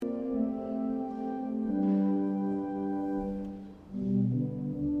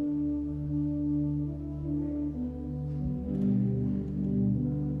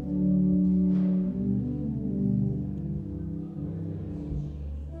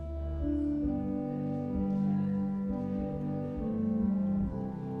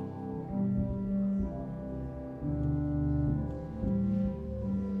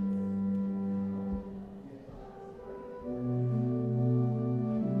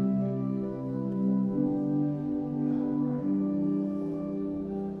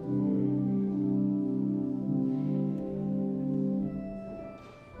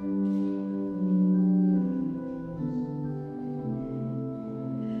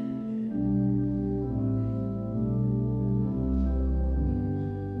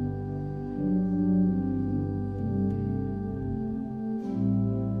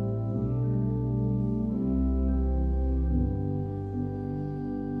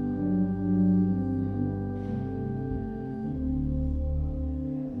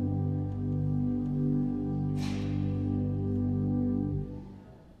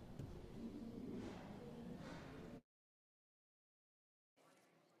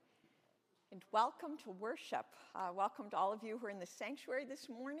And welcome to worship. Welcome to all of you who are in the sanctuary this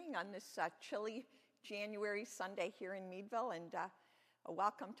morning on this chilly January Sunday here in Meadville. And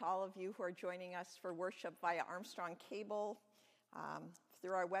welcome to all of you who are joining us for worship via Armstrong Cable,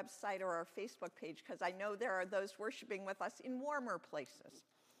 through our website or our Facebook page, because I know there are those worshiping with us in warmer places,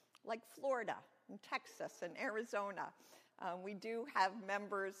 like Florida and Texas and Arizona. We do have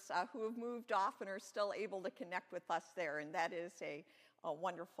members who have moved off and are still able to connect with us there, and that is a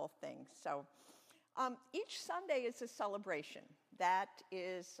wonderful thing. So each Sunday is a celebration. That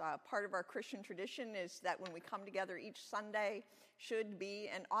is part of our Christian tradition, is that when we come together each Sunday should be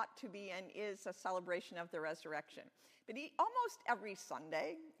and ought to be and is a celebration of the resurrection. But almost every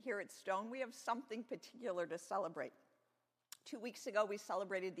Sunday here at Stone, we have something particular to celebrate. 2 weeks ago, we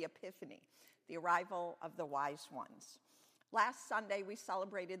celebrated the Epiphany, the arrival of the wise ones. Last Sunday, we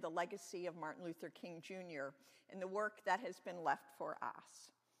celebrated the legacy of Martin Luther King Jr. and the work that has been left for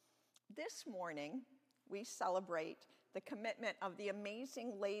us. This morning, we celebrate the commitment of the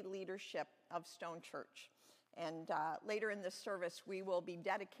amazing lay leadership of Stone Church. And later in this service, we will be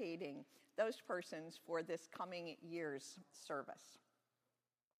dedicating those persons for this coming year's service.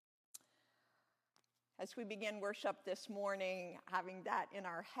 As we begin worship this morning, having that in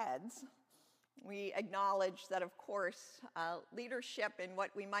our heads, we acknowledge that, of course, leadership in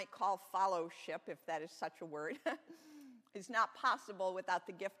what we might call fellowship, if that is such a word, is not possible without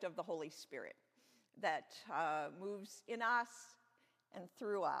the gift of the Holy Spirit that moves in us and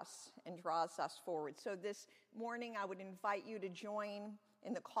through us and draws us forward. So this morning, I would invite you to join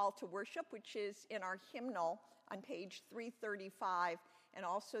in the call to worship, which is in our hymnal on page 335, and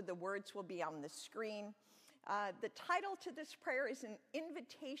also the words will be on the screen. The title to this prayer is an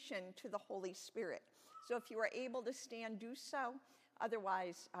invitation to the Holy Spirit. So if you are able to stand, do so.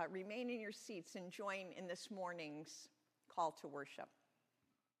 Otherwise, remain in your seats and join in this morning's call to worship.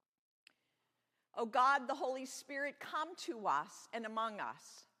 O God, the Holy Spirit, come to us and among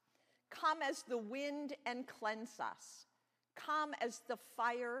us. Come as the wind and cleanse us. Come as the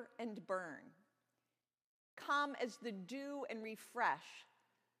fire and burn. Come as the dew and refresh.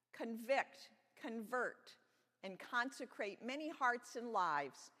 Convict, convert, and consecrate many hearts and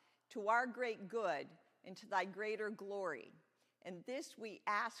lives to our great good and to thy greater glory. And this we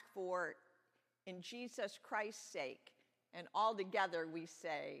ask for in Jesus Christ's sake. And all together we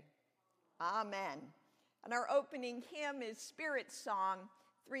say, Amen. And our opening hymn is Spirit Song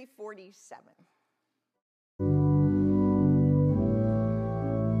 347.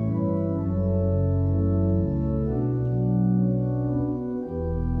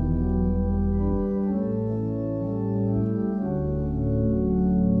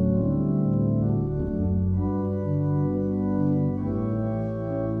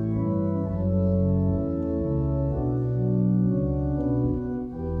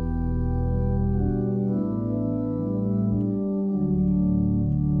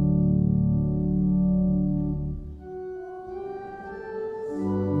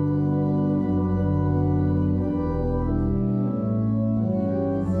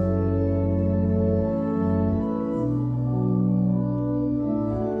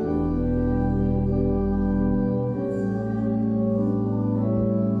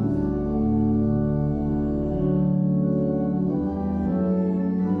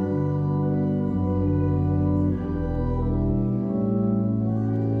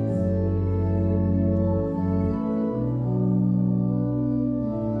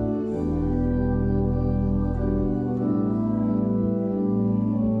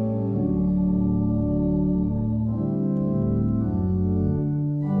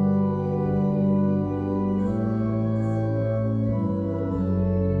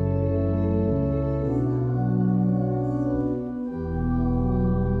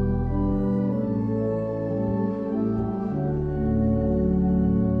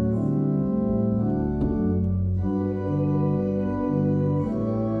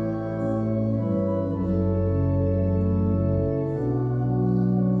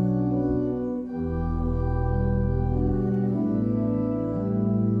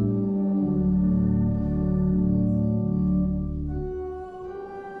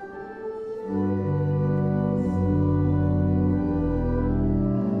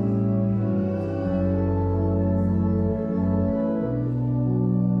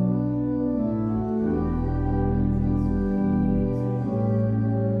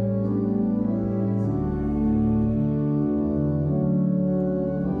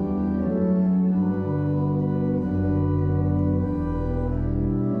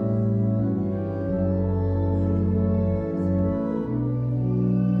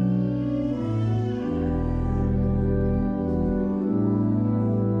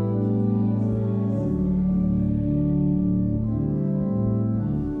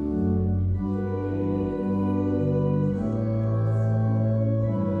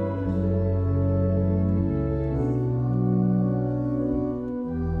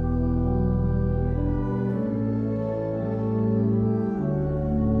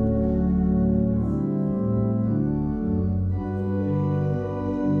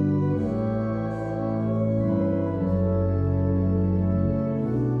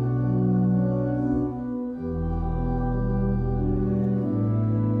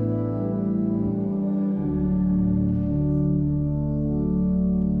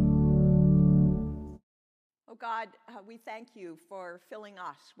 we thank you for filling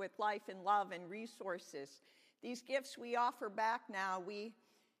us with life and love and resources. These gifts we offer back now, we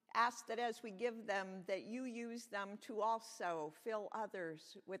ask that as we give them, that you use them to also fill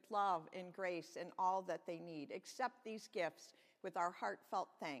others with love and grace and all that they need. Accept these gifts with our heartfelt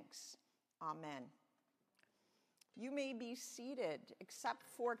thanks. Amen. You may be seated, except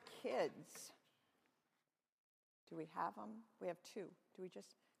for kids. Do we have them? We have two. We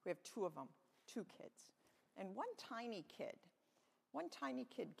have two of them, two kids. And one tiny kid,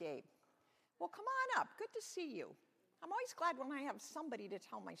 Gabe. Well, come on up. Good to see you. I'm always glad when I have somebody to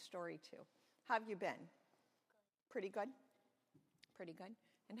tell my story to. How have you been? Pretty good? Pretty good.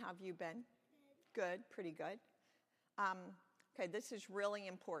 And how have you been? Good, pretty good. Okay, this is really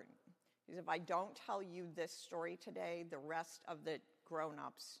important. Because if I don't tell you this story today, the rest of the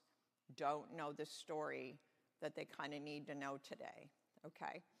grown-ups don't know the story that they kind of need to know today,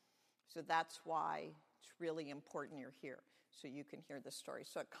 okay? So that's why it's really important you're here, so you can hear the story.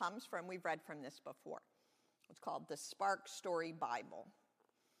 So it comes from, we've read from this before. It's called the Spark Story Bible.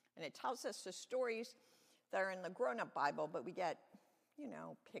 And it tells us the stories that are in the grown-up Bible, but we get,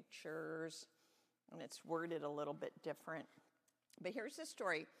 pictures, and it's worded a little bit different. But here's the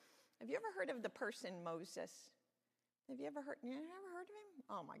story. Have you ever heard of the person Moses? Have you ever heard of him?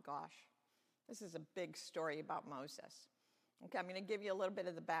 Oh my gosh. This is a big story about Moses. Okay, I'm going to give you a little bit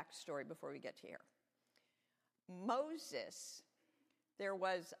of the backstory before we get to here. Moses, there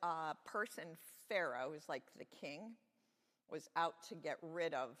was a person, Pharaoh, who's like the king, was out to get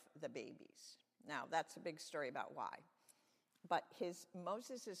rid of the babies. Now, that's a big story about why. But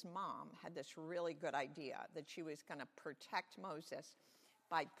Moses' mom had this really good idea that she was going to protect Moses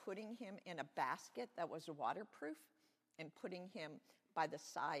by putting him in a basket that was waterproof and putting him by the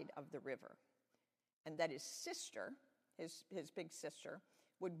side of the river. And that his sister, his big sister,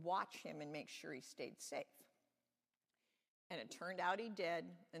 would watch him and make sure he stayed safe. And it turned out he did,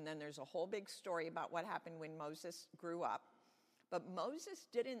 and then there's a whole big story about what happened when Moses grew up. But Moses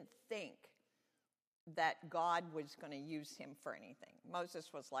didn't think that God was going to use him for anything.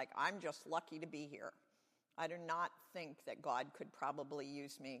 Moses was like, I'm just lucky to be here. I do not think that God could probably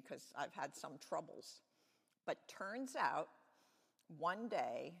use me because I've had some troubles. But turns out, one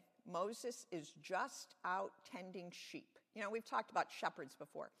day, Moses is just out tending sheep. We've talked about shepherds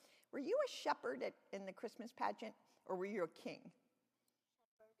before. Were you a shepherd in the Christmas pageant, or were you a king?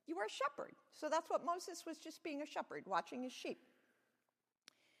 Shepherd. You were a shepherd. So that's what Moses was, just being a shepherd, watching his sheep.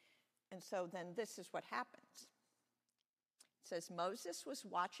 And so then this is what happens. It says, Moses was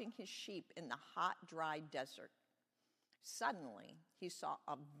watching his sheep in the hot, dry desert. Suddenly, he saw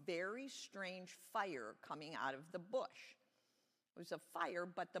a very strange fire coming out of the bush. It was a fire,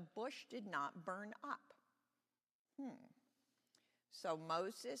 but the bush did not burn up. So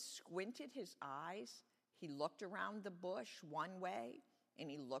Moses squinted his eyes. He looked around the bush one way, and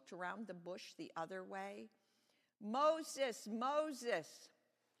he looked around the bush the other way. Moses, Moses,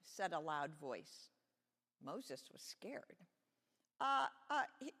 said a loud voice. Moses was scared.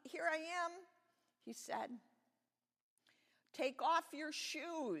 Here I am, he said. Take off your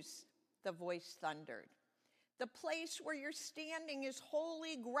shoes, the voice thundered. The place where you're standing is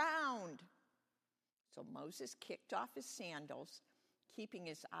holy ground. So Moses kicked off his sandals, keeping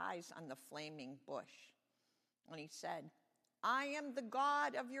his eyes on the flaming bush. And he said, I am the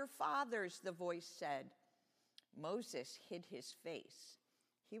God of your fathers, the voice said. Moses hid his face.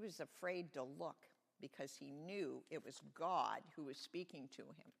 He was afraid to look because he knew it was God who was speaking to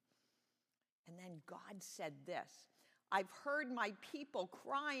him. And then God said this, I've heard my people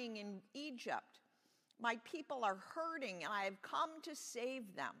crying in Egypt. My people are hurting, and I have come to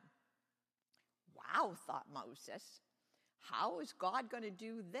save them. Wow, thought Moses. How is God going to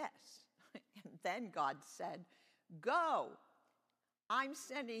do this? And then God said, go. I'm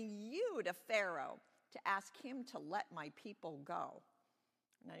sending you to Pharaoh to ask him to let my people go.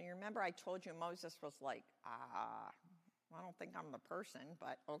 Now, you remember I told you Moses was like, I don't think I'm the person,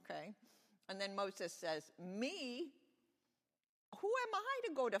 but okay. And then Moses says, me? Who am I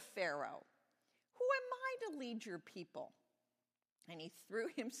to go to Pharaoh? Who am I to lead your people? And he threw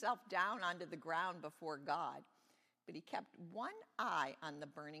himself down onto the ground before God, but he kept one eye on the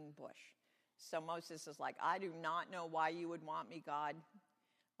burning bush. So Moses is like, I do not know why you would want me, God.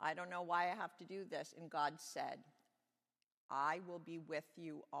 I don't know why I have to do this. And God said, I will be with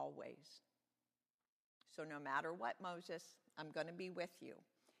you always. So no matter what, Moses, I'm going to be with you.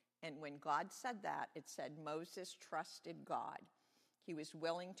 And when God said that, it said Moses trusted God. He was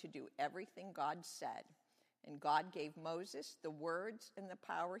willing to do everything God said. And God gave Moses the words and the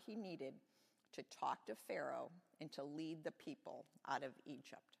power he needed to talk to Pharaoh and to lead the people out of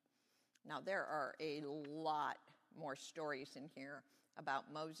Egypt. Now, there are a lot more stories in here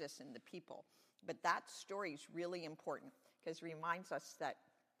about Moses and the people. But that story is really important because it reminds us that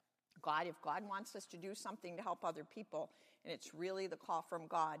if God wants us to do something to help other people, and it's really the call from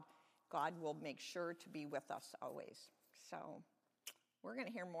God, God will make sure to be with us always. So we're going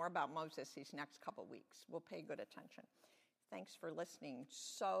to hear more about Moses these next couple weeks. We'll pay good attention. Thanks for listening.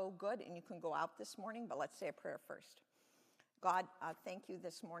 So good. And you can go out this morning, but let's say a prayer first. God, thank you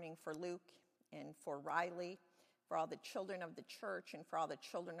this morning for Luke and for Riley, for all the children of the church and for all the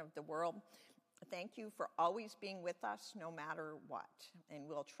children of the world. Thank you for always being with us no matter what. And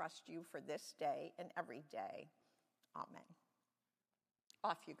we'll trust you for this day and every day. Amen.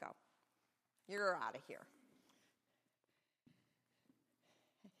 Off you go. You're out of here.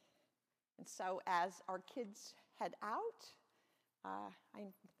 And so as our kids head out,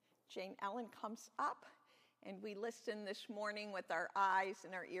 Jane Ellen comes up, and we listen this morning with our eyes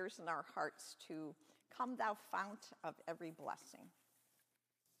and our ears and our hearts to Come Thou Fount of Every Blessing.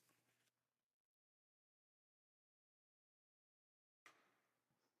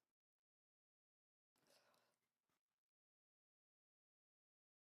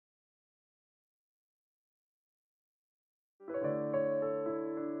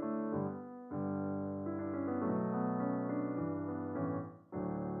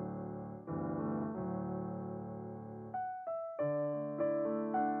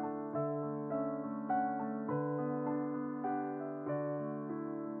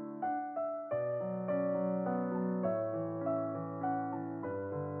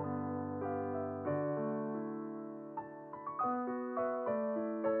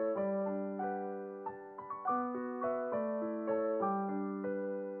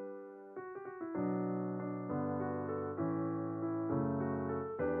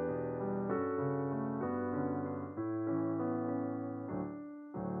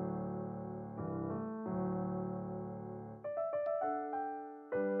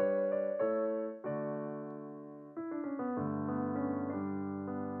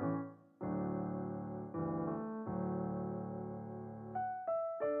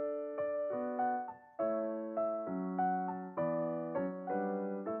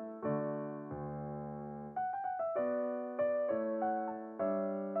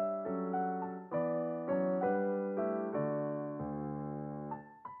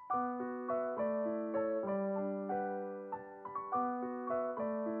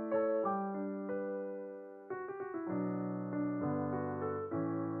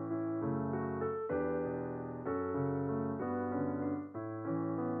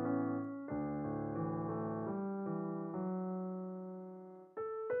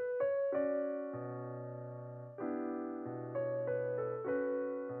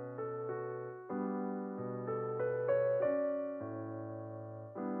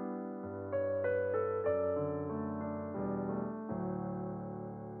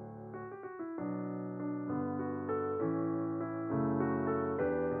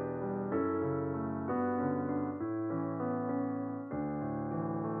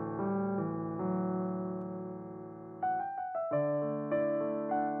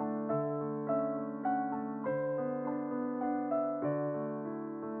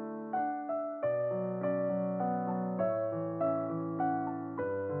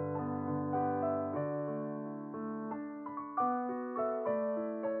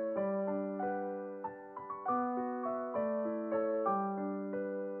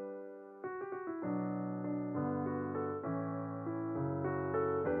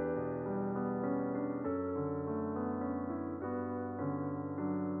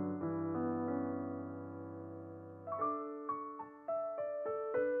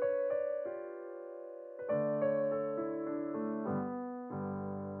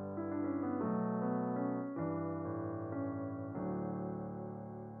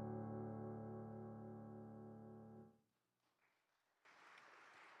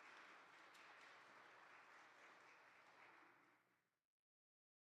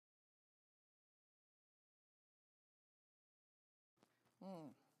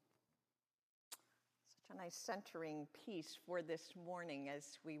 Such a nice centering piece for this morning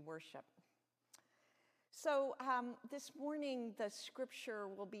as we worship. So this morning, the scripture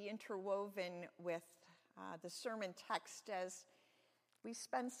will be interwoven with the sermon text as we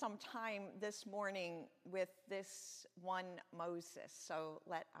spend some time this morning with this one Moses. So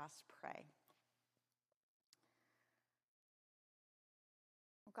let us pray.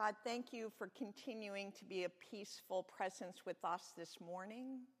 God, thank you for continuing to be a peaceful presence with us this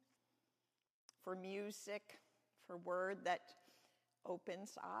morning, for music, for word that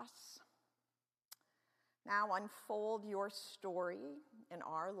opens us. Now unfold your story in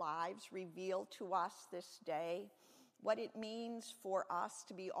our lives. Reveal to us this day what it means for us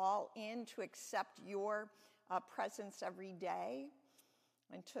to be all in, to accept your presence every day,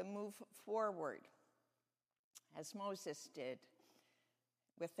 and to move forward as Moses did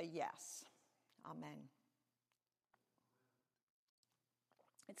with a yes. Amen.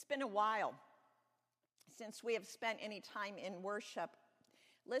 It's been a while since we have spent any time in worship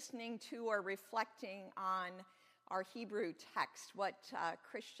listening to or reflecting on our Hebrew text, what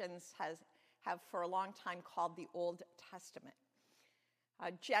Christians have for a long time called the Old Testament.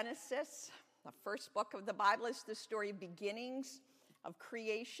 Genesis, the first book of the Bible, is the story of beginnings, of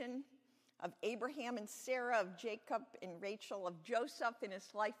creation, of Abraham and Sarah, of Jacob and Rachel, of Joseph and his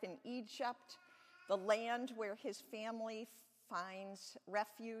life in Egypt, the land where his family finds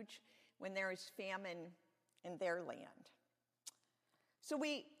refuge when there is famine in their land. So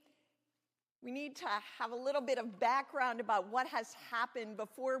we need to have a little bit of background about what has happened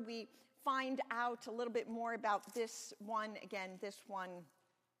before we find out a little bit more about this one,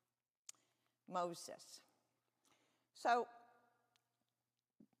 Moses. So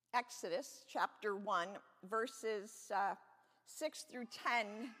Exodus chapter 1, verses 6 through 10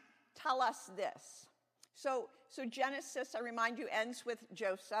 tell us this. So Genesis, I remind you, ends with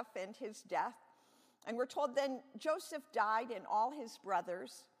Joseph and his death. And we're told then Joseph died and all his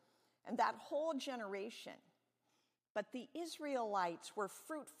brothers and that whole generation. But the Israelites were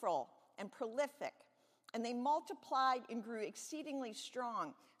fruitful and prolific, and they multiplied and grew exceedingly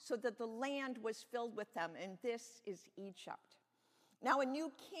strong, so that the land was filled with them, and this is Egypt. Now a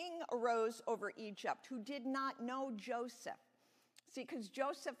new king arose over Egypt who did not know Joseph. See, because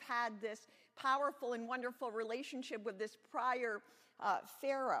Joseph had this powerful and wonderful relationship with this prior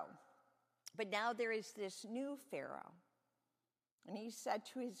Pharaoh. But now there is this new Pharaoh. And he said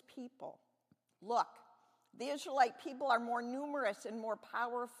to his people, "Look, the Israelite people are more numerous and more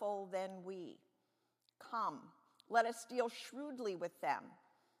powerful than we. Come, let us deal shrewdly with them,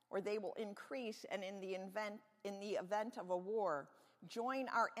 or they will increase, and in the event of a war, join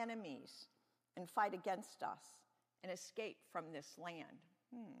our enemies and fight against us and escape from this land."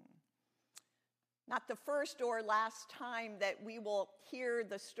 Not the first or last time that we will hear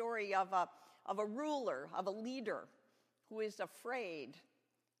the story of a ruler, of a leader who is afraid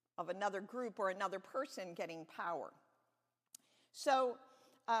of another group or another person getting power. So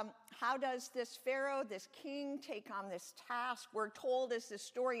how does this Pharaoh, this king, take on this task? We're told as this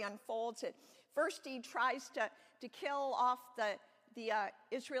story unfolds that first he tries to kill off the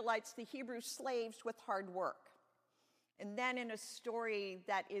Israelites, the Hebrew slaves, with hard work. And then in a story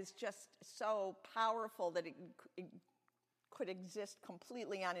that is just so powerful that it could exist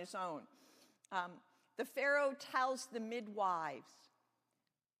completely on his own, the Pharaoh tells the midwives,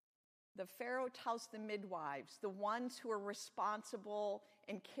 the ones who are responsible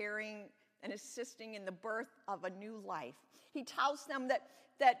and caring and assisting in the birth of a new life. He tells them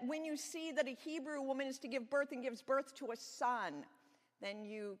that when you see that a Hebrew woman is to give birth and gives birth to a son, then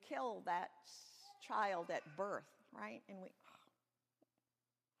you kill that child at birth, right?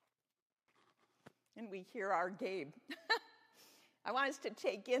 And we hear our Gabe. I want us to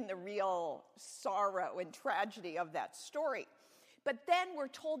take in the real sorrow and tragedy of that story. But then we're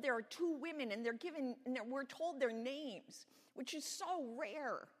told there are two women, and we're told their names, which is so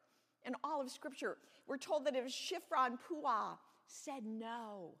rare in all of Scripture. We're told that it was Shiphrah and Puah said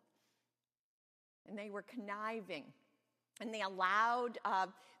no. And they were conniving. And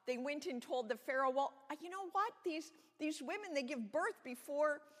they went and told the Pharaoh, well, you know what? These women, they give birth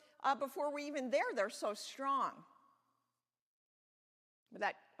before we're even there. They're so strong. But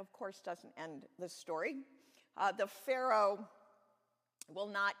that, of course, doesn't end the story. The Pharaoh will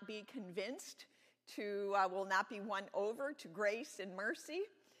not be convinced will not be won over to grace and mercy.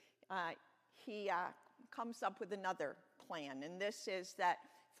 He comes up with another plan, and this is that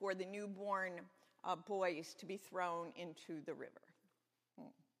for the newborn boys to be thrown into the river.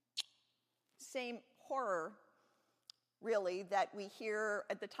 Same horror, really, that we hear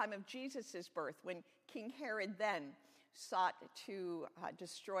at the time of Jesus' birth, when King Herod then sought to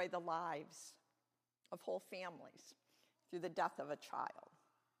destroy the lives of whole families through the death of a child.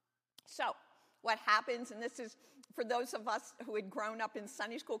 So, what happens, and this is for those of us who had grown up in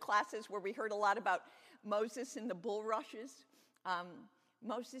Sunday school classes where we heard a lot about Moses and the bulrushes,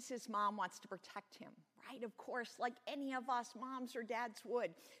 Moses' mom wants to protect him, right? Of course, like any of us, moms or dads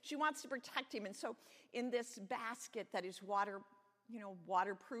would. She wants to protect him, and so in this basket that is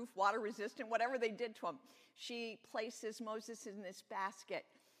waterproof, water-resistant, whatever they did to him, she places Moses in this basket,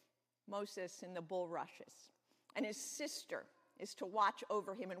 Moses in the bulrushes. And his sister is to watch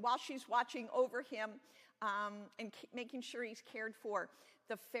over him. And while she's watching over him and making sure he's cared for,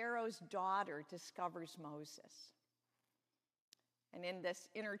 the Pharaoh's daughter discovers Moses. And in this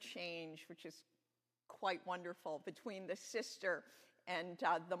interchange, which is quite wonderful, between the sister and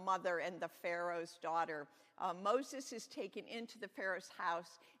the mother and the Pharaoh's daughter, Moses is taken into the Pharaoh's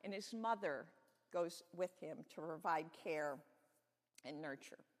house, and his mother goes with him to provide care and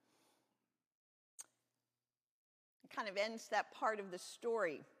nurture. It kind of ends that part of the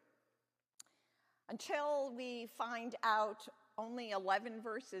story until we find out only 11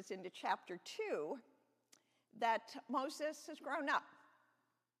 verses into chapter 2 that Moses has grown up.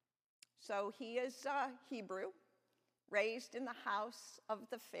 So he is Hebrew, raised in the house of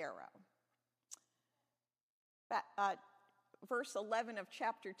the Pharaoh. Verse 11 of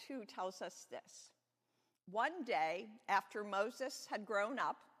chapter 2 tells us this. One day after Moses had grown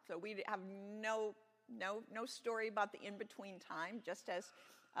up, so we have no story about the in-between time, just as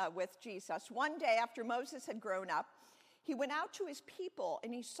with Jesus. One day after Moses had grown up, he went out to his people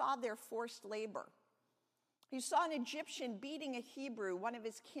and he saw their forced labor. He saw an Egyptian beating a Hebrew, one of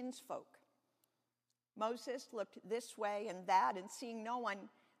his kinsfolk. Moses looked this way and that, and seeing no one,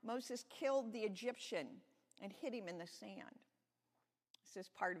 Moses killed the Egyptian and hid him in the sand. This is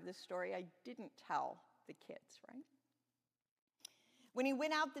part of the story I didn't tell the kids, right? When he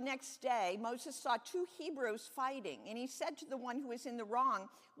went out the next day, Moses saw two Hebrews fighting, and he said to the one who was in the wrong,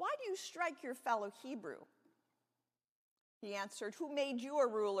 "Why do you strike your fellow Hebrew?" He answered, "Who made you a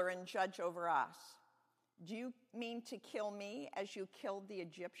ruler and judge over us? Do you mean to kill me as you killed the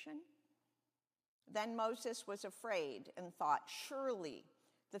Egyptian?" Then Moses was afraid and thought, "Surely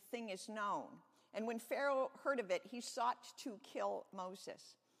the thing is known." And when Pharaoh heard of it, he sought to kill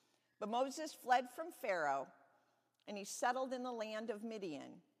Moses. But Moses fled from Pharaoh, and he settled in the land of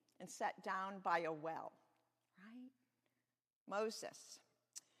Midian and sat down by a well. Right? Moses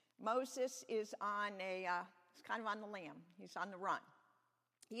is on he's kind of on the lam. He's on the run.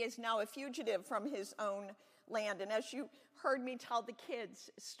 He is now a fugitive from his own land. And as you heard me tell the kids'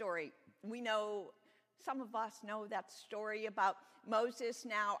 story, some of us know that story about Moses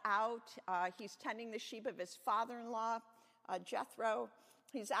now out. He's tending the sheep of his father-in-law, Jethro.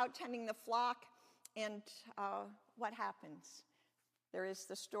 He's out tending the flock. And what happens? There is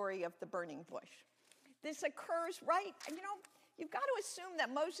the story of the burning bush. This occurs right, you've got to assume that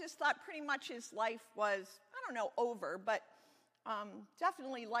Moses thought pretty much his life was, over, but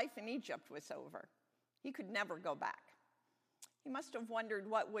definitely life in Egypt was over. He could never go back. He must have wondered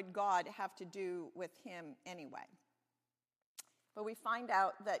what would God have to do with him anyway. But we find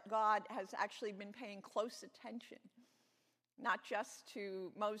out that God has actually been paying close attention, not just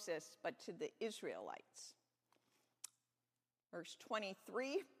to Moses, but to the Israelites. Verse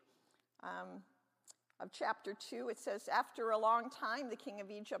 23 of chapter 2, it says, "After a long time, the king of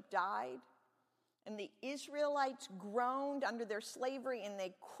Egypt died, and the Israelites groaned under their slavery, and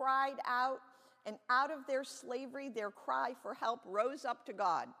they cried out, and out of their slavery, their cry for help rose up to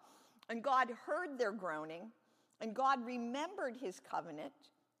God. And God heard their groaning, and God remembered his covenant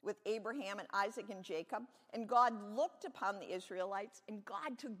with Abraham and Isaac and Jacob, and God looked upon the Israelites, and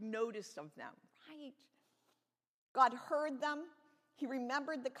God took notice of them," right? God heard them. He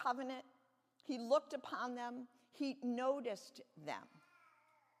remembered the covenant. He looked upon them. He noticed them.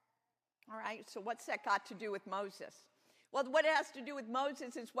 All right, so what's that got to do with Moses? Well, what it has to do with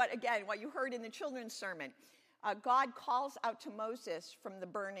Moses is what you heard in the children's sermon. God calls out to Moses from the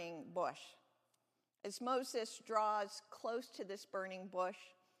burning bush. As Moses draws close to this burning bush,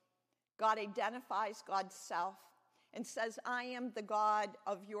 God identifies God's self and says, "I am the God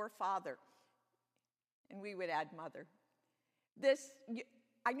of your father." And we would add mother.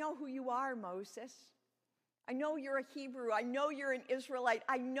 I know who you are, Moses. I know you're a Hebrew. I know you're an Israelite.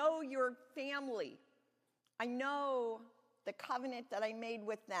 I know your family. I know the covenant that I made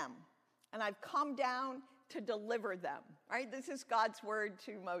with them. And I've come down to deliver them. Right? This is God's word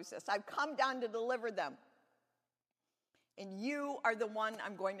to Moses. I've come down to deliver them. And you are the one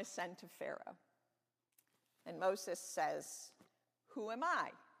I'm going to send to Pharaoh. And Moses says, "Who am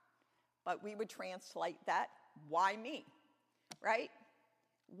I?" But we would translate that, "Why me?" Right?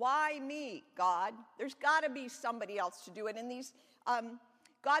 Why me, God? There's got to be somebody else to do it. And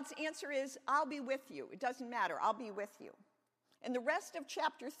God's answer is, "I'll be with you." It doesn't matter. I'll be with you. And the rest of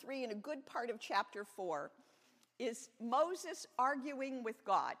chapter 3 and a good part of chapter 4 is Moses arguing with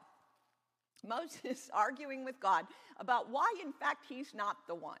God. Moses arguing with God about why, in fact, he's not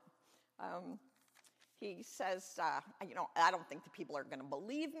the one. He says, I don't think the people are going to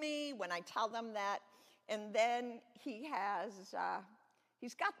believe me when I tell them that. And then he's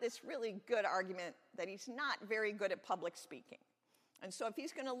got this really good argument that he's not very good at public speaking. And so if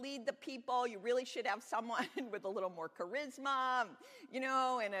he's going to lead the people, you really should have someone with a little more charisma,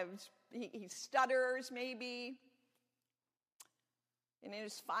 and he stutters maybe. And in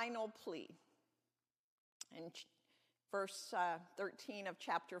his final plea, in verse 13 of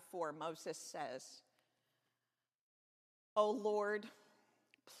chapter 4, Moses says, "O Lord,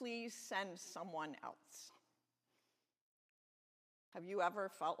 please send someone else." Have you ever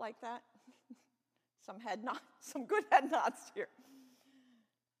felt like that? Some good head nods here.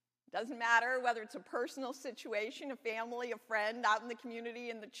 Doesn't matter whether it's a personal situation, a family, a friend, out in the community,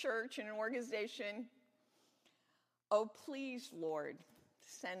 in the church, in an organization. Oh, please, Lord,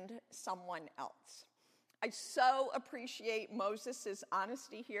 send someone else. I so appreciate Moses'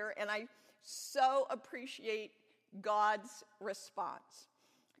 honesty here, and I so appreciate God's response.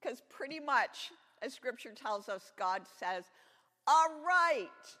 Because pretty much, as Scripture tells us, God says, "All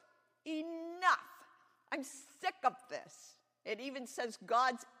right, enough. I'm sick of this." It even says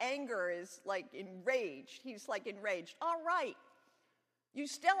God's anger is like enraged. He's like enraged. "All right, you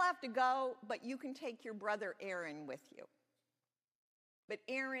still have to go, but you can take your brother Aaron with you. But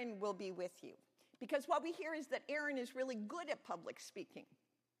Aaron will be with you." Because what we hear is that Aaron is really good at public speaking.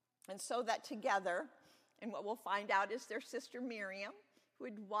 And so that together, and what we'll find out is their sister Miriam, who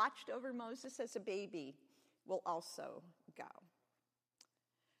had watched over Moses as a baby, will also go.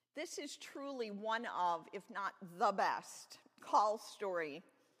 This is truly one of, if not the best, call story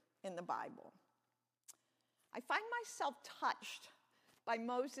in the Bible. I find myself touched by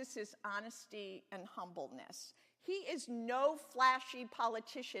Moses' honesty and humbleness. He is no flashy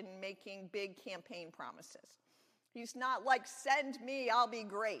politician making big campaign promises. He's not like, "Send me, I'll be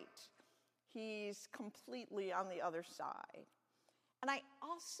great." He's completely on the other side. And I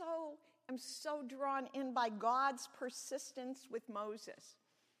also am so drawn in by God's persistence with Moses,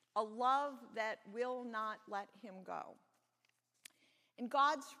 a love that will not let him go. And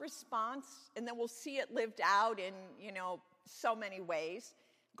God's response, and then we'll see it lived out in, so many ways.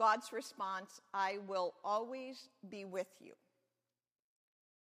 God's response, "I will always be with you."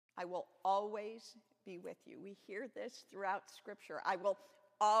 I will always be with you. We hear this throughout Scripture. I will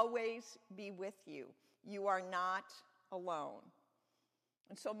always be with you. You are not alone.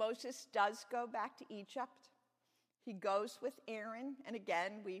 And so Moses does go back to Egypt. He goes with Aaron, and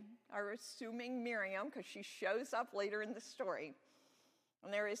again, we are assuming Miriam because she shows up later in the story.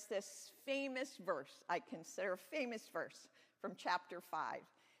 And there is this famous verse, I consider a famous verse from chapter 5,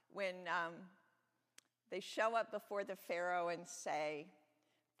 when they show up before the Pharaoh and say,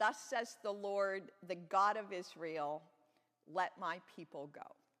 "Thus says the Lord, the God of Israel, let my people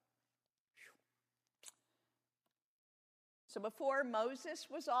go." So before Moses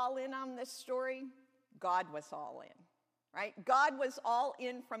was all in on this story, God was all in, right? God was all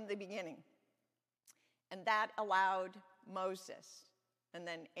in from the beginning. And that allowed Moses and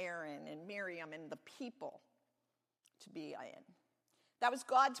then Aaron and Miriam and the people to be in. That was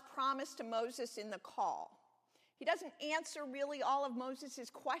God's promise to Moses in the call. He doesn't answer really all of Moses'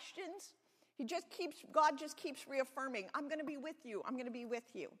 questions. God just keeps reaffirming, "I'm going to be with you. I'm going to be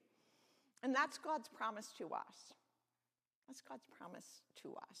with you." And that's God's promise to us. That's God's promise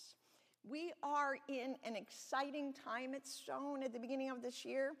to us. We are in an exciting time at Stone at the beginning of this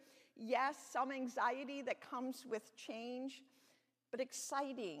year. Yes, some anxiety that comes with change, but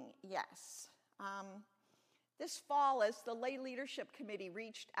exciting, yes. This fall, as the Lay Leadership Committee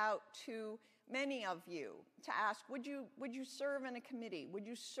reached out to many of you to ask, would you serve in a committee? Would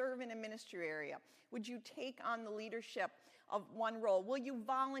you serve in a ministry area? Would you take on the leadership of one role? Will you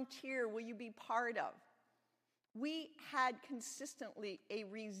volunteer? Will you be part of? We had consistently a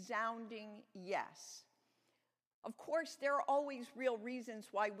resounding yes. Of course, there are always real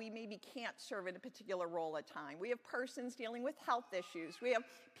reasons why we maybe can't serve in a particular role at a time. We have persons dealing with health issues. We have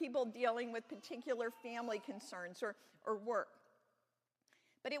people dealing with particular family concerns or work.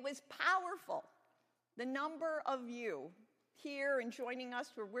 But it was powerful. The number of you here and joining us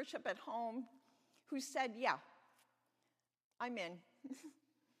for worship at home who said, "Yeah, I'm in."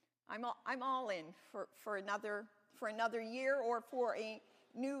 I'm all in for another year or for a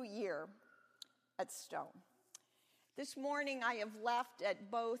new year at Stone. This morning I have left at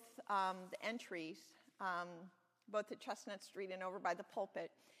both the entries, both at Chestnut Street and over by the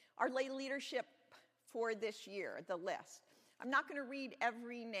pulpit, our lay leadership for this year, the list. I'm not going to read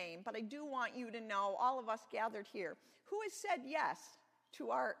every name, but I do want you to know, all of us gathered here, who has said yes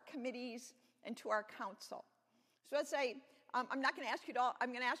to our committees and to our council. So let's say, I'm not going to ask you to all, I'm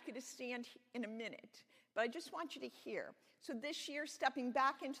going to ask you to stand in a minute, but I just want you to hear. So this year, stepping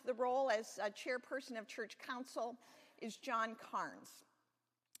back into the role as chairperson of church council is John Carnes.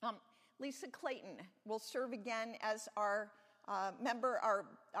 Lisa Clayton will serve again as our member,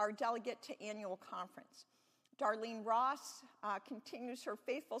 our delegate to annual conference. Darlene Ross continues her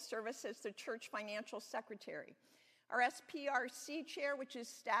faithful service as the church financial secretary. Our SPRC chair, which is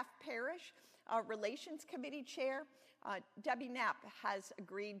Staff Parish Relations Committee chair, Debbie Knapp has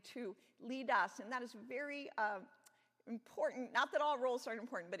agreed to lead us, and that is very important. Not that all roles aren't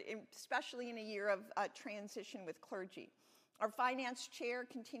important, but especially in a year of transition with clergy. Our finance chair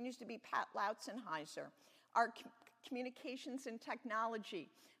continues to be Pat Lautzenheiser. Our communications and technology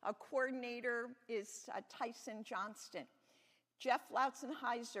coordinator is Tyson Johnston. Jeff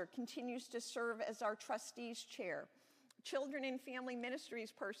Lautzenheiser continues to serve as our trustees chair. Children and family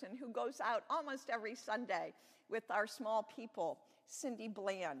ministries person who goes out almost every Sunday with our small people, Cindy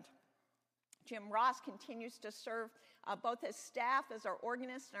Bland. Jim Ross continues to serve both as staff, as our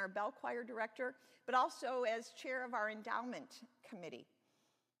organist and our bell choir director, but also as chair of our endowment committee.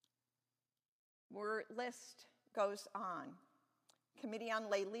 Our list goes on. Committee on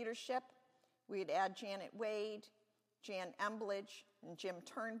Lay Leadership, we'd add Janet Wade, Jan Embledge, and Jim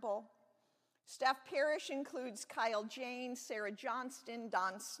Turnbull. Staff Parish includes Kyle Jane, Sarah Johnston,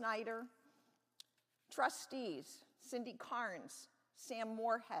 Don Snyder. Trustees, Cindy Carnes, Sam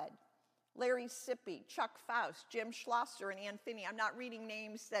Moorhead, Larry Sippy, Chuck Faust, Jim Schlosser, and Ann Finney. I'm not reading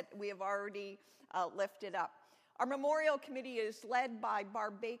names that we have already lifted up. Our memorial committee is led by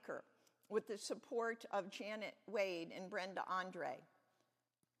Barb Baker with the support of Janet Wade and Brenda Andre.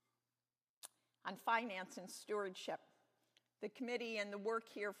 On finance and stewardship, the committee and the work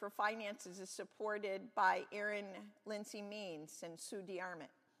here for finances is supported by Erin Lindsay Means and Sue DeArmond.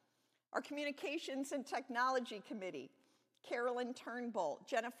 Our communications and technology committee, Carolyn Turnbull,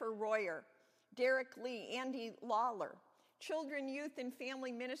 Jennifer Royer, Derek Lee, Andy Lawler. Children, youth, and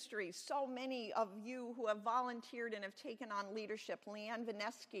family ministries, so many of you who have volunteered and have taken on leadership. Leanne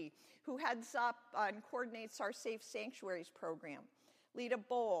Vaneski, who heads up and coordinates our Safe Sanctuaries program. Lita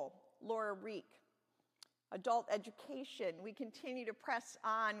Bowl, Laura Reek. Adult education, we continue to press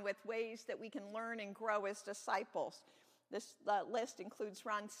on with ways that we can learn and grow as disciples. This list includes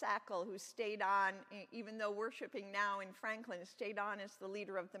Ron Sackle, who stayed on, even though worshiping now in Franklin, stayed on as the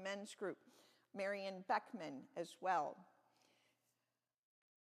leader of the men's group. Marion Beckman as well.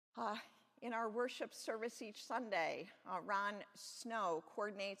 In our worship service each Sunday, Ron Snow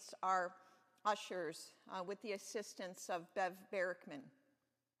coordinates our ushers with the assistance of Bev Barrickman,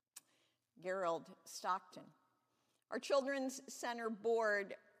 Gerald Stockton. Our Children's Center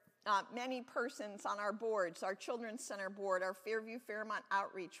board, many persons on our boards, our Children's Center board, our Fairview Fairmont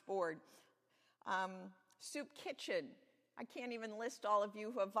Outreach board, Soup Kitchen. I can't even list all of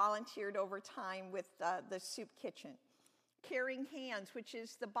you who have volunteered over time with the Soup Kitchen. Caring Hands, which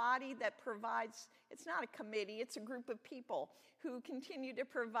is the body that provides, it's not a committee, it's a group of people who continue to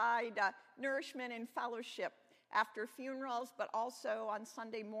provide nourishment and fellowship after funerals, but also on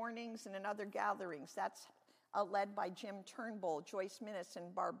Sunday mornings and in other gatherings. That's led by Jim Turnbull, Joyce Minnis,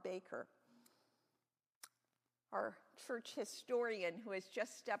 and Barb Baker. Our church historian, who has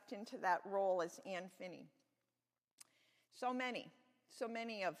just stepped into that role, is Ann Finney. So many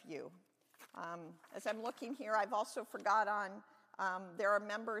of you. As I'm looking here, I've also forgot there are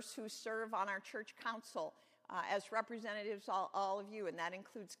members who serve on our church council as representatives, all of you, and that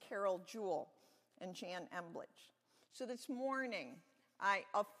includes Carol Jewell and Jan Embledge. So this morning, I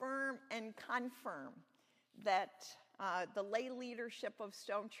affirm and confirm that the lay leadership of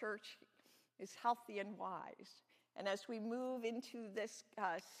Stone Church is healthy and wise. And as we move into this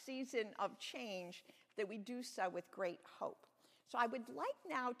season of change, that we do so with great hope. So I would like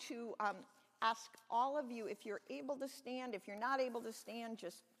now to ask all of you, if you're able to stand. If you're not able to stand,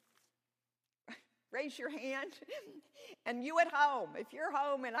 just raise your hand. And you at home, if you're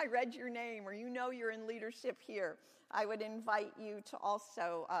home and I read your name or you know you're in leadership here, I would invite you to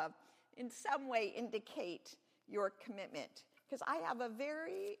also in some way indicate your commitment. Because I have a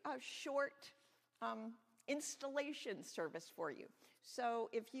very short installation service for you. So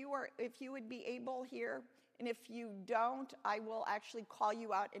if you would be able here, and if you don't, I will actually call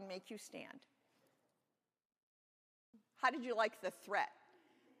you out and make you stand. How did you like the threat?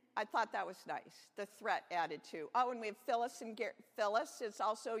 I thought that was nice, the threat added to. Oh, and we have Phyllis and Phyllis is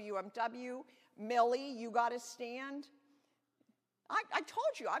also UMW. Millie, you got to stand. I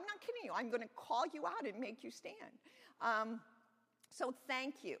told you, I'm not kidding you. I'm going to call you out and make you stand. So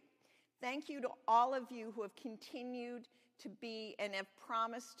thank you. Thank you to all of you who have continued to be and have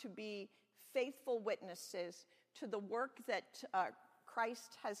promised to be faithful witnesses to the work that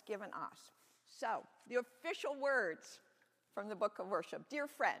Christ has given us. So, the official words from the book of worship. Dear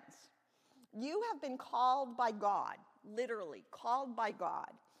friends, you have been called by God, literally called by God,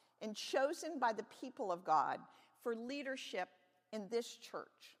 and chosen by the people of God for leadership in this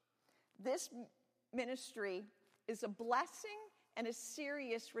church. This ministry is a blessing and a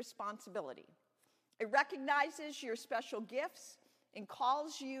serious responsibility. It recognizes your special gifts and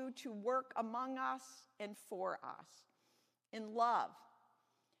calls you to work among us and for us. In love,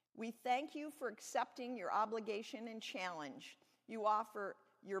 we thank you for accepting your obligation and challenge. You offer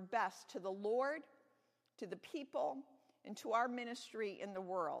your best to the Lord, to the people, and to our ministry in the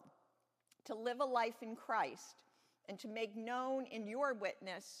world, to live a life in Christ and to make known in your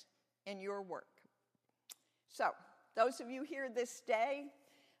witness and your work. So, those of you here this day,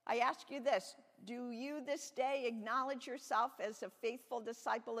 I ask you this: do you this day acknowledge yourself as a faithful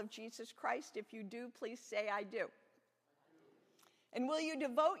disciple of Jesus Christ? If you do, please say, I do. And will you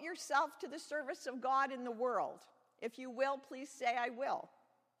devote yourself to the service of God in the world? If you will, please say, I will.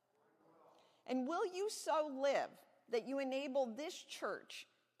 And will you so live that you enable this church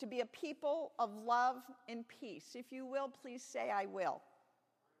to be a people of love and peace? If you will, please say, I will.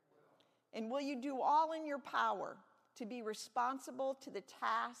 And will you do all in your power to be responsible to the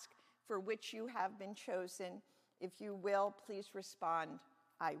task for which you have been chosen? If you will, please respond,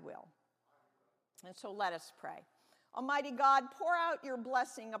 I will. And so let us pray. Almighty God, pour out your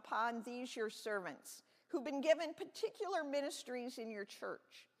blessing upon these your servants who've been given particular ministries in your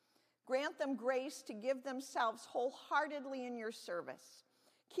church. Grant them grace to give themselves wholeheartedly in your service.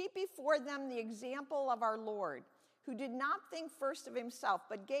 Keep before them the example of our Lord, who did not think first of himself,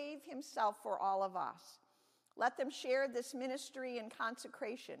 but gave himself for all of us. Let them share this ministry and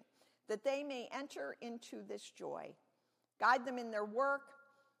consecration, that they may enter into this joy. Guide them in their work,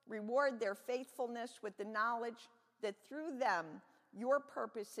 reward their faithfulness with the knowledge that through them your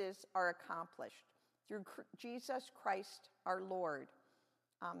purposes are accomplished. Through Jesus Christ our Lord.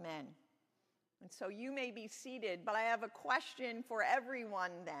 Amen. And so you may be seated, but I have a question for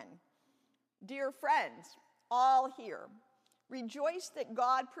everyone then. Dear friends, all here, rejoice that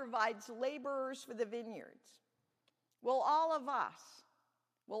God provides laborers for the vineyards. Will all of us,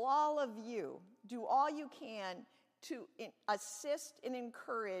 will all of you do all you can to assist and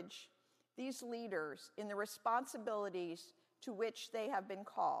encourage these leaders in the responsibilities to which they have been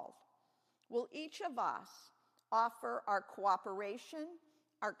called? Will each of us offer our cooperation,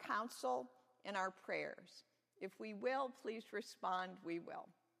 our counsel, and our prayers? If we will, please respond, we will.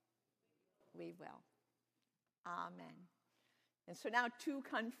 We will. Amen. And so now to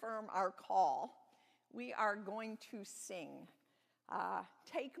confirm our call, we are going to sing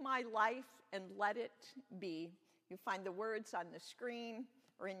Take My Life and Let It Be. You find the words on the screen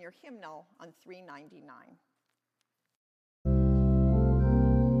or in your hymnal on 399.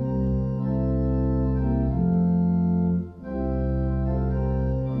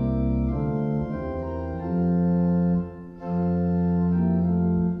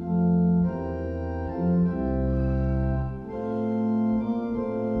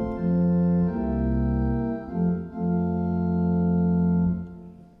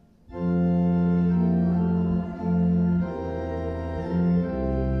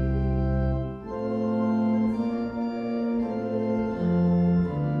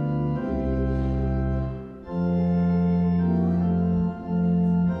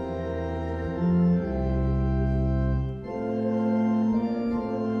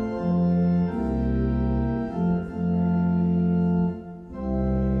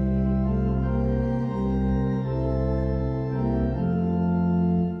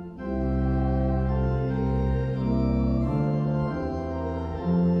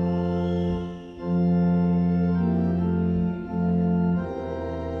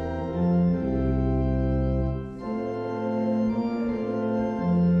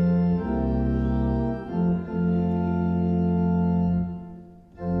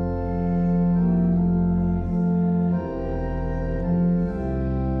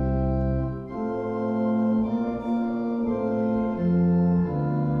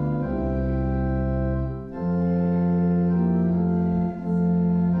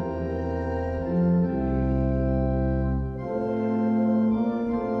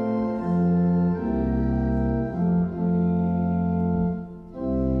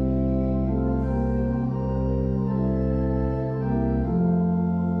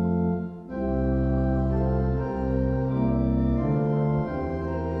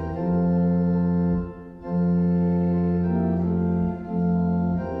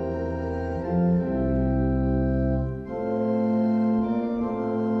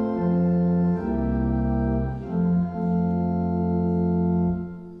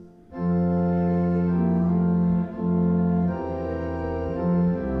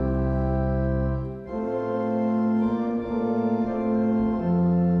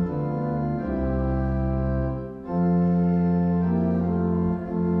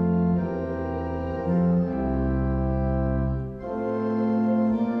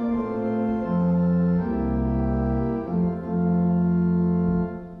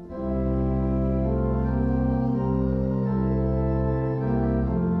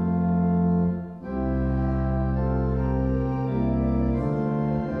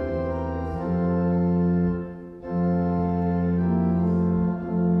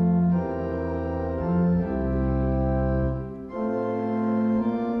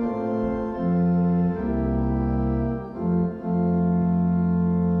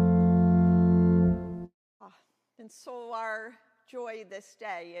 joy this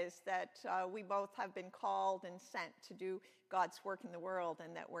day is that we both have been called and sent to do God's work in the world,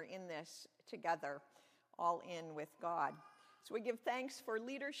 and that we're in this together, all in with God. So we give thanks for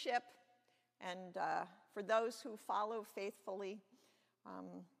leadership and for those who follow faithfully.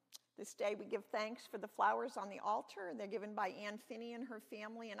 This day we give thanks for the flowers on the altar. They're given by Ann Finney and her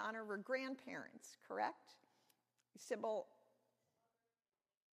family in honor of her grandparents, correct? Sybil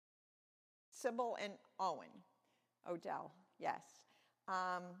and Owen. Odell, yes.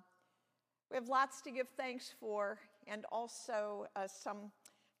 We have lots to give thanks for, and also some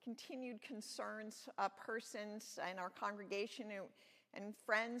continued concerns, persons in our congregation and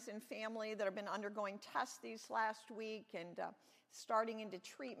friends and family that have been undergoing tests these last week and starting into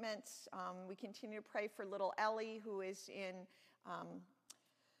treatments. We continue to pray for little Ellie, who is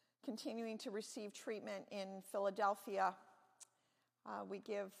continuing to receive treatment in Philadelphia. We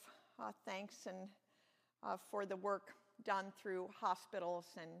give thanks and for the work done through hospitals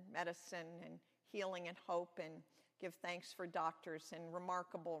and medicine and healing and hope, and give thanks for doctors and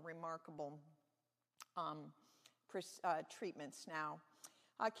remarkable treatments now.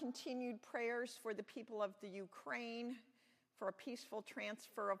 Continued prayers for the people of the Ukraine, for a peaceful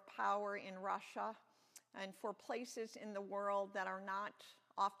transfer of power in Russia, and for places in the world that are not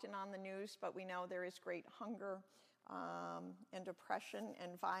often on the news, but we know there is great hunger and oppression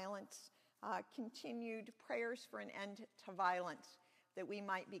and violence. Continued prayers for an end to violence, that we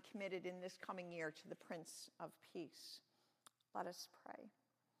might be committed in this coming year to the Prince of Peace. Let us pray.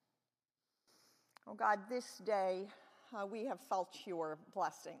 Oh God, this day we have felt your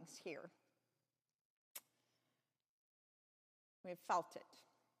blessings here. We have felt it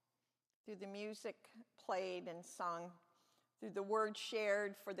through the music played and sung, through the word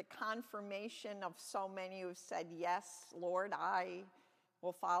shared, for the confirmation of so many who have said, yes, Lord, I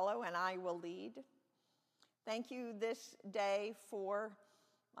will follow and I will lead. Thank you this day for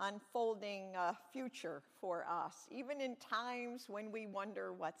unfolding a future for us, even in times when we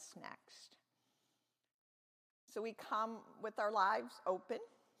wonder what's next. So we come with our lives open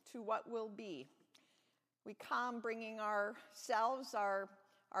to what will be. We come bringing ourselves, our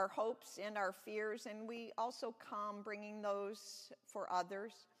hopes and our fears, and we also come bringing those for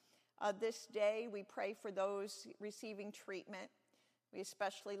others. This day we pray for those receiving treatment. We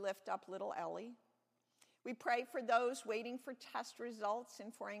especially lift up little Ellie. We pray for those waiting for test results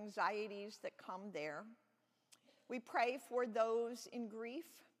and for anxieties that come there. We pray for those in grief.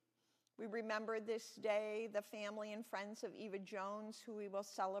 We remember this day the family and friends of Eva Jones, who we will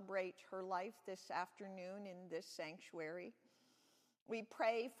celebrate her life this afternoon in this sanctuary. We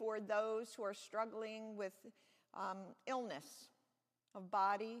pray for those who are struggling with illness of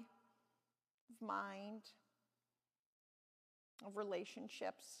body, of mind, of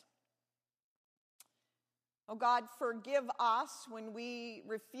relationships. Oh God, forgive us when we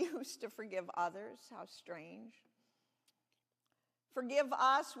refuse to forgive others. How strange. Forgive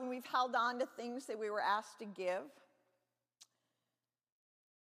us when we've held on to things that we were asked to give.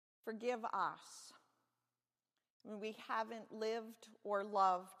 Forgive us when we haven't lived or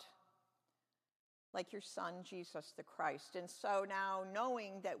loved like your Son, Jesus the Christ. And so now,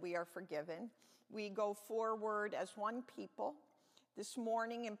 knowing that we are forgiven, we go forward as one people, this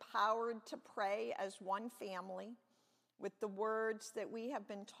morning empowered to pray as one family with the words that we have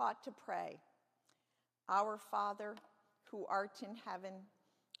been taught to pray. Our Father, who art in heaven,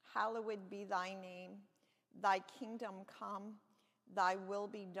 hallowed be thy name. Thy kingdom come, thy will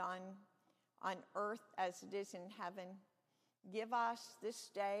be done, on earth as it is in heaven. Give us this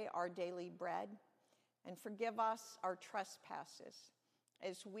day our daily bread, and forgive us our trespasses,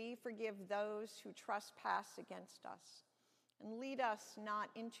 as we forgive those who trespass against us. And lead us not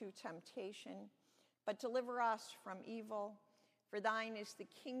into temptation, but deliver us from evil. For thine is the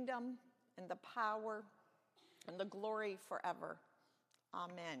kingdom and the power and the glory forever.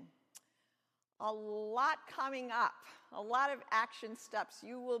 Amen. A lot coming up, a lot of action steps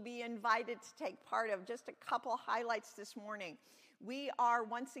you will be invited to take part of. Just a couple highlights this morning. We are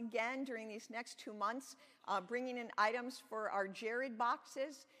once again, during these next 2 months, bringing in items for our Jared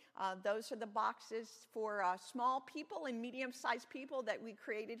boxes. Those are the boxes for small people and medium-sized people that we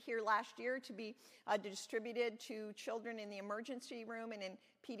created here last year to be distributed to children in the emergency room and in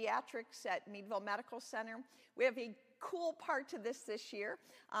pediatrics at Meadville Medical Center. We have a cool part to this year.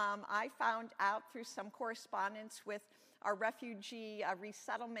 I found out through some correspondence with our refugee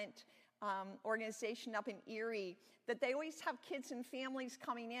resettlement organization up in Erie that they always have kids and families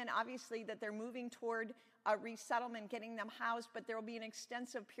coming in, obviously that they're moving toward resettlement, getting them housed, but there will be an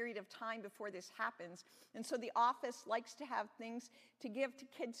extensive period of time before this happens. And so the office likes to have things to give to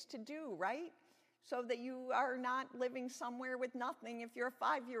kids to do, right? so that you are not living somewhere with nothing if you're a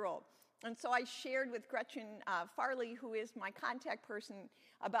 5-year-old. And so I shared with Gretchen Farley, who is my contact person,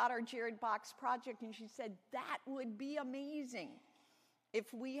 about our Jared Box project, and she said, that would be amazing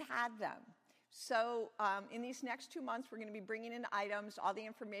if we had them. So in these next 2 months, we're going to be bringing in items. All the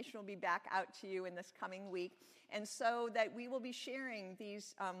information will be back out to you in this coming week. And so that we will be sharing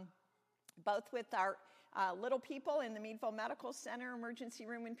these both with our little people in the Meadville Medical Center, emergency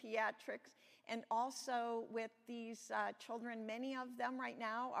room and pediatrics, and also with these children. Many of them right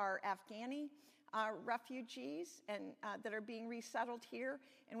now are Afghani refugees and that are being resettled here.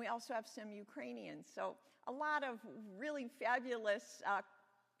 And we also have some Ukrainians. So a lot of really fabulous,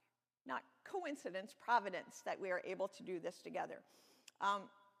 not coincidence, providence that we are able to do this together.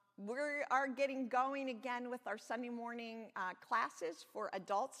 We are getting going again with our Sunday morning classes for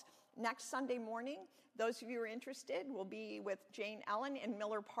adults next Sunday morning. Those of you who are interested will be with Jane Ellen in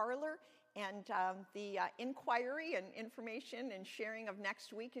Miller Parlor, and the inquiry and information and sharing of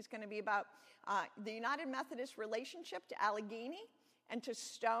next week is going to be about the United Methodist relationship to Allegheny and to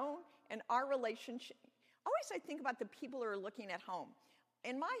Stone and our relationship. Always I think about the people who are looking at home.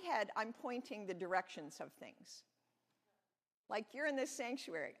 In my head, I'm pointing the directions of things. Like you're in this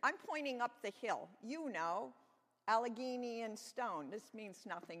sanctuary. I'm pointing up the hill. You know, Allegheny and Stone. This means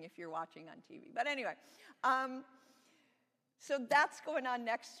nothing if you're watching on TV. But anyway, so that's going on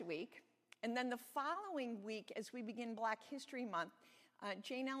next week. And then the following week, as we begin Black History Month,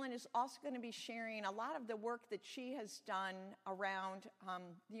 Jane Ellen is also going to be sharing a lot of the work that she has done around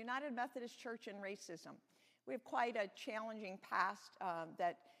the United Methodist Church and racism. We have quite a challenging past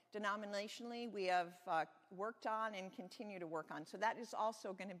that denominationally we have worked on and continue to work on. So that is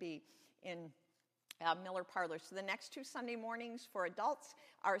also going to be in Miller Parlor. So the next 2 Sunday mornings for adults,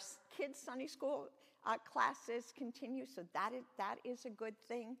 our kids' Sunday school classes continue. So that is a good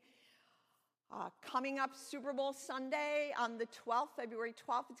thing. Coming up Super Bowl Sunday on the 12th, February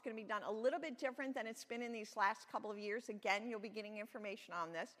 12th, it's going to be done a little bit different than it's been in these last couple of years. Again, you'll be getting information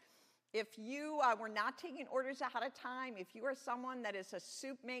on this. If you were not taking orders ahead of time, if you are someone that is a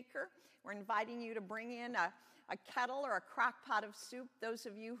soup maker, we're inviting you to bring in a kettle or a crock pot of soup. Those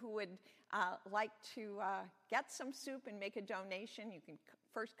of you who would like to get some soup and make a donation, you can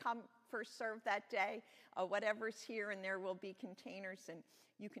first serve that day, whatever's here, and there will be containers, and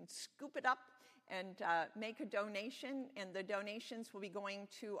you can scoop it up and make a donation, and the donations will be going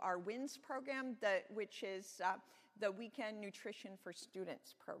to our WINS program, which is the Weekend Nutrition for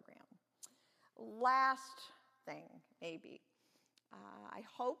Students program. Last thing, maybe. I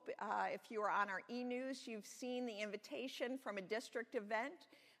hope if you are on our e-news, you've seen the invitation from a district event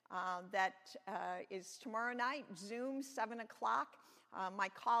that is tomorrow night, Zoom, 7 o'clock. My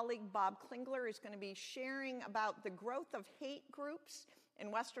colleague, Bob Klingler, is going to be sharing about the growth of hate groups in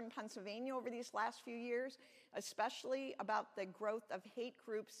Western Pennsylvania over these last few years, especially about the growth of hate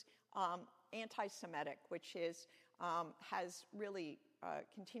groups, anti-Semitic, which has really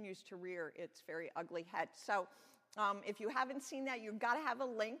continues to rear its very ugly head. So if you haven't seen that, you've got to have a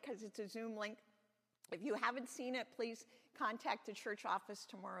link because it's a Zoom link. If you haven't seen it, please contact the church office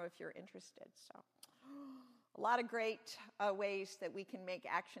tomorrow if you're interested. So a lot of great ways that we can make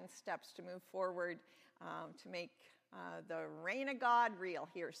action steps to move forward to make the reign of God real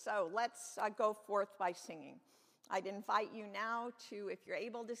here. So let's go forth by singing. I'd invite you now to, if you're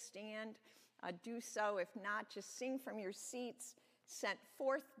able to stand, do so. If not, just sing from your seats, sent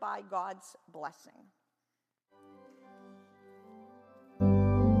forth by God's blessing.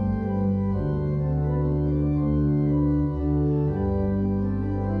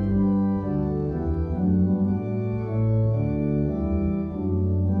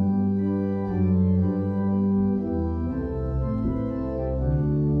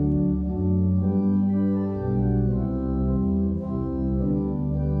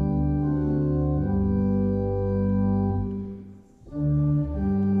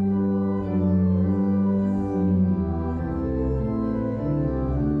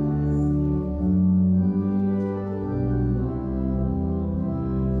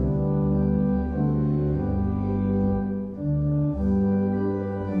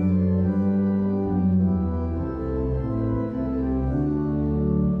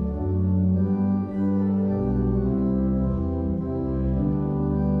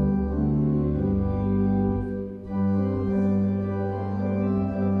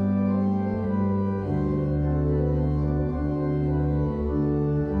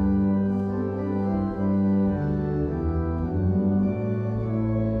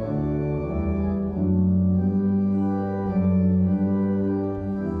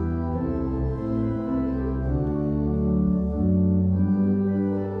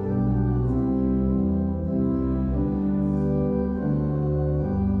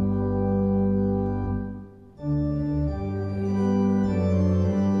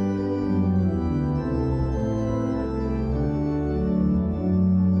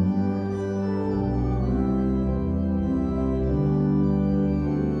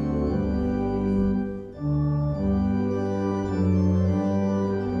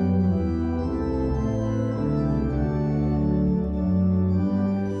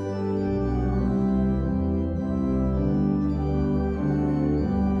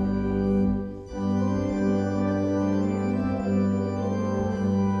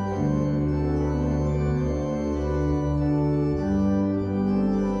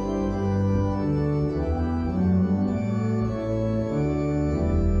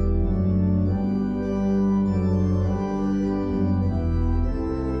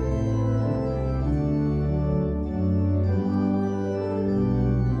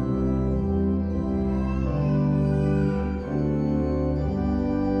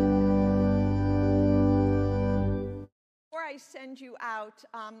 I send you out,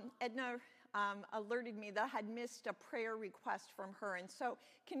 Edna alerted me that I had missed a prayer request from her, and so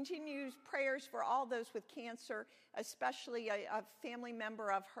continues prayers for all those with cancer, especially a family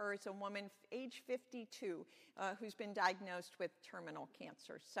member of hers, a woman age 52, who's been diagnosed with terminal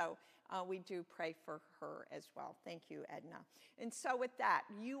cancer. So we do pray for her as well. Thank you, Edna. And so with that,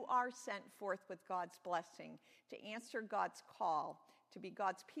 you are sent forth with God's blessing to answer God's call to be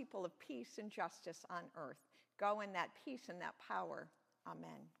God's people of peace and justice on earth. Go in that peace and that power.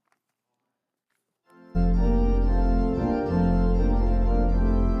 Amen.